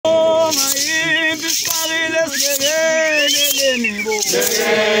Hi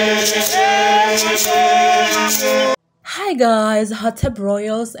guys, Hot Tub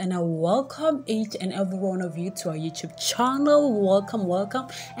Royals, and I welcome each and every one of you to our YouTube channel. Welcome,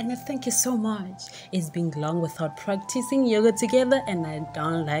 and I thank you so much. It's been long without practicing yoga together, and I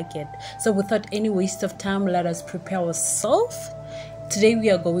don't like it. So without any waste of time, let us prepare ourselves. Today we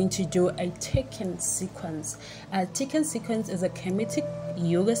are going to do a Teken Sequence. A Teken Sequence is a Kemetic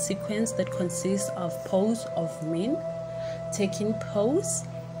Yoga Sequence that consists of pose of men, taking pose,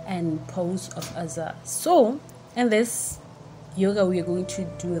 and pose of other. So in this yoga we are going to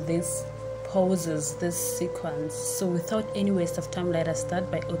do these poses, this sequence. So without any waste of time, let us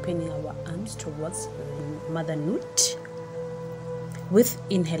start by opening our arms towards Mother Nut. With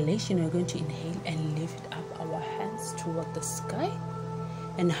inhalation, we're going to inhale and lift up our hands toward the sky,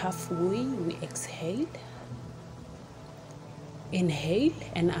 and halfway we exhale. Inhale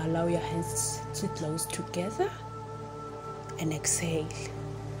and allow your hands to close together, and exhale.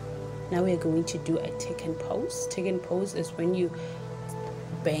 Now we are going to do a Teken pose. Teken pose is when you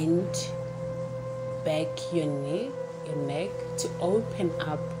bend back your neck to open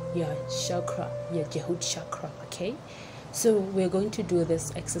up your chakra, your Jehud chakra. Okay, so we're going to do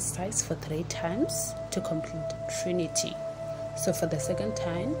this exercise for 3 times to complete Trinity. So for the second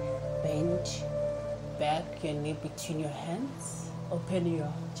time, bend back your knee between your hands, open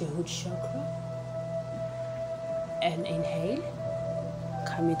your Jehud chakra, and inhale.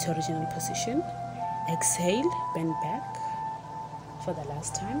 Come into original position. Exhale, bend back for the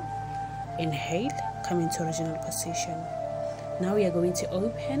last time. Inhale, come into original position. Now we are going to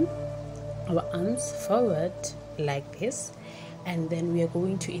open our arms forward like this, and then we are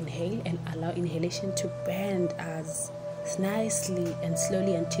going to inhale and allow inhalation to bend us nicely and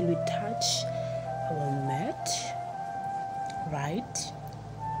slowly until we touch our mat. Right.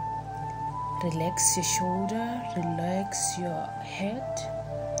 Relax your shoulder, relax your head,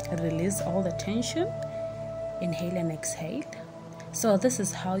 release all the tension. Inhale and exhale. So this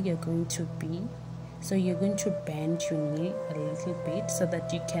is how you're going to be. So you're going to bend your knee a little bit so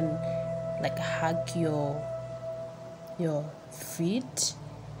that you can like hug your feet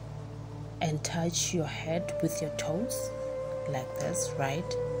and touch your head with your toes like this,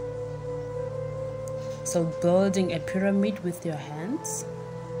 right? So building a pyramid with your hands.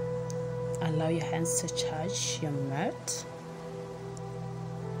 Allow your hands to touch your mat.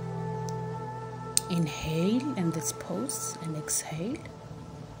 Inhale in this pose and exhale.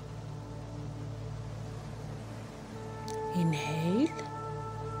 Inhale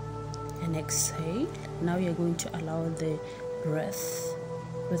and exhale. Now you're going to allow the breath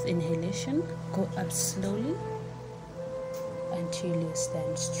with inhalation go up slowly until you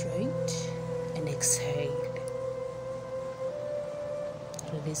stand straight, and exhale.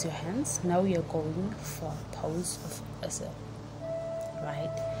 Release your hands. Now we are going for pose of Asa, right?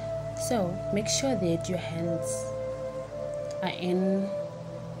 So make sure that your hands are in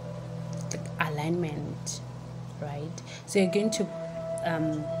alignment, right? So you're going to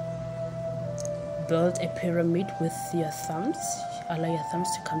build a pyramid with your thumbs. Allow your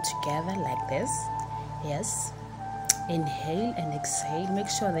thumbs to come together like this. Yes. Inhale and exhale. Make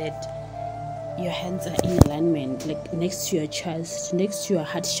sure that your hands are in alignment, like next to your chest, next to your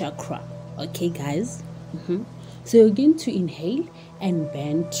heart chakra. Okay guys. So you're going to inhale and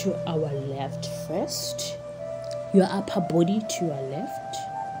bend to our left first, your upper body to your left,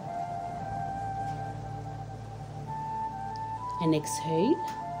 and exhale.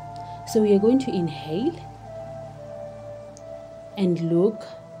 So we are going to inhale and look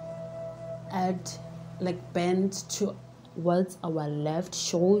at, like, bend towards our left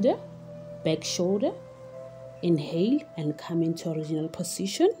shoulder, back shoulder. Inhale and come into original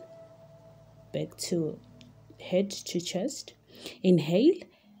position, back to head to chest. Inhale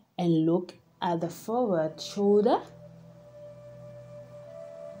and look at the forward shoulder,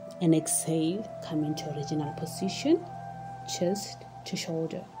 and exhale, come into original position, chest to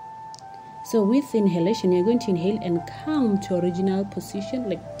shoulder. So with inhalation, you're going to inhale and come to original position,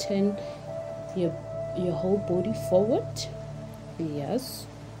 like turn your whole body forward. Yes.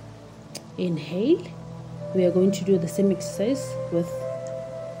 Inhale. We are going to do the same exercise with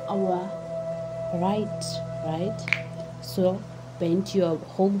our right. So bend your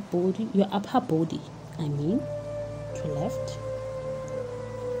whole body, your upper body, to left,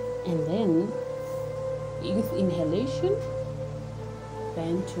 and then with inhalation,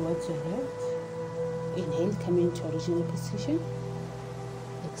 bend towards your left. Inhale, come into original position.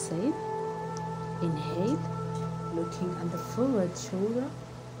 Exhale. Inhale, looking at the forward shoulder,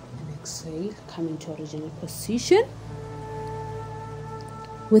 and exhale, come into original position.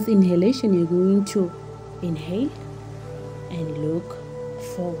 With inhalation, you're going to inhale and look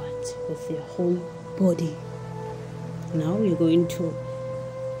forward with your whole body. Now we're going to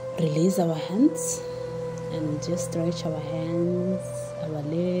release our hands and just stretch our hands, our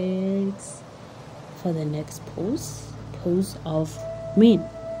legs for the next pose of men,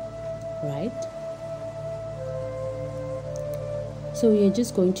 right? So we are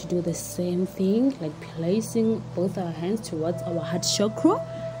just going to do the same thing, like placing both our hands towards our heart chakra,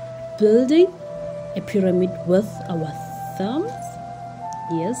 building a pyramid with our thumbs.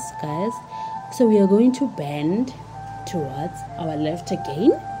 Yes, guys. So we are going to bend towards our left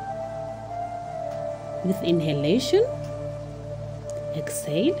again with inhalation.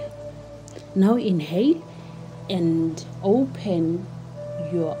 Exhale. Now inhale and open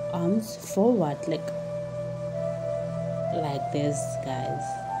your arms forward like this, guys.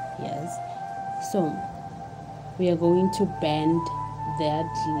 Yes. So we are going to bend that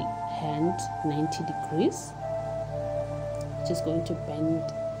hand 90 degrees. Just going to bend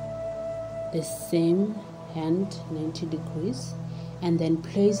the same hand 90 degrees and then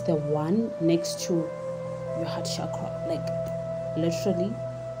place the one next to your heart chakra, like literally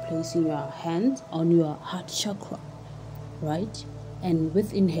placing your hand on your heart chakra, right? And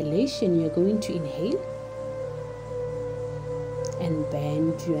with inhalation, you're going to inhale and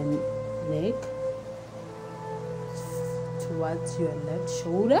bend your leg towards your left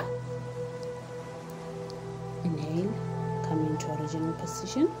shoulder. Inhale, come into original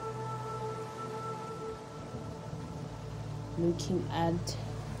position, looking at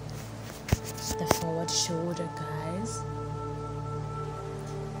the forward shoulder, guys.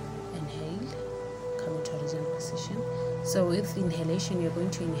 Inhale, come into original position. So with inhalation, you're going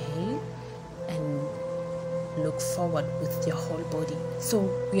to inhale and look forward with your whole body. So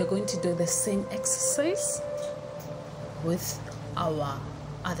we are going to do the same exercise with our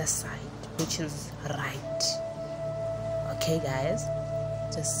other side, which is right. Okay, guys,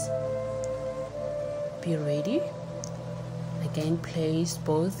 just be ready. Again, place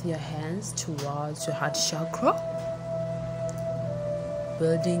both your hands towards your heart chakra,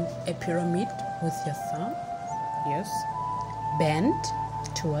 building a pyramid with your thumb. Yes, bend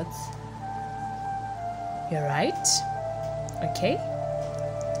towards your right. Okay,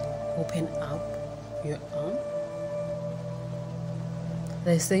 open up your arm.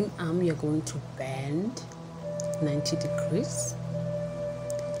 The same arm you're going to bend 90 degrees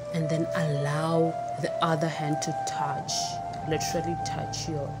and then allow the other hand to touch, literally touch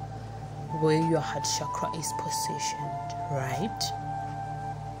where your heart chakra is positioned, right?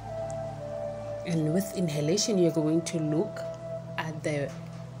 And with inhalation, you're going to look at the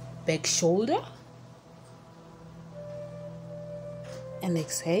back shoulder. And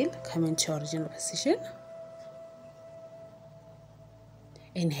exhale, come into original position.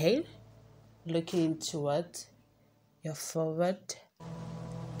 Inhale, looking towards your forward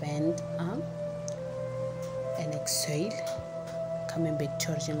bend arm. And exhale, coming back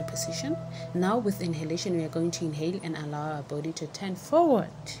to original position. Now with inhalation, we are going to inhale and allow our body to turn forward.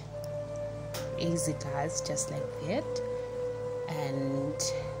 Easy, guys, just like that. And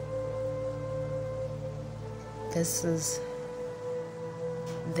this is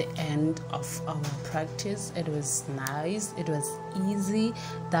the end of our practice. It was nice, it was easy.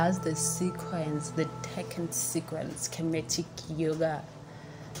 That's the sequence, the Teken Sequence, Kemetic Yoga.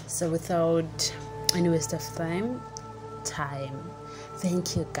 So without any waste of time,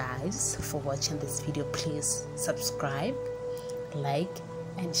 thank you guys for watching this video. Please subscribe, like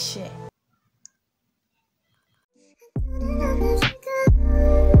and share.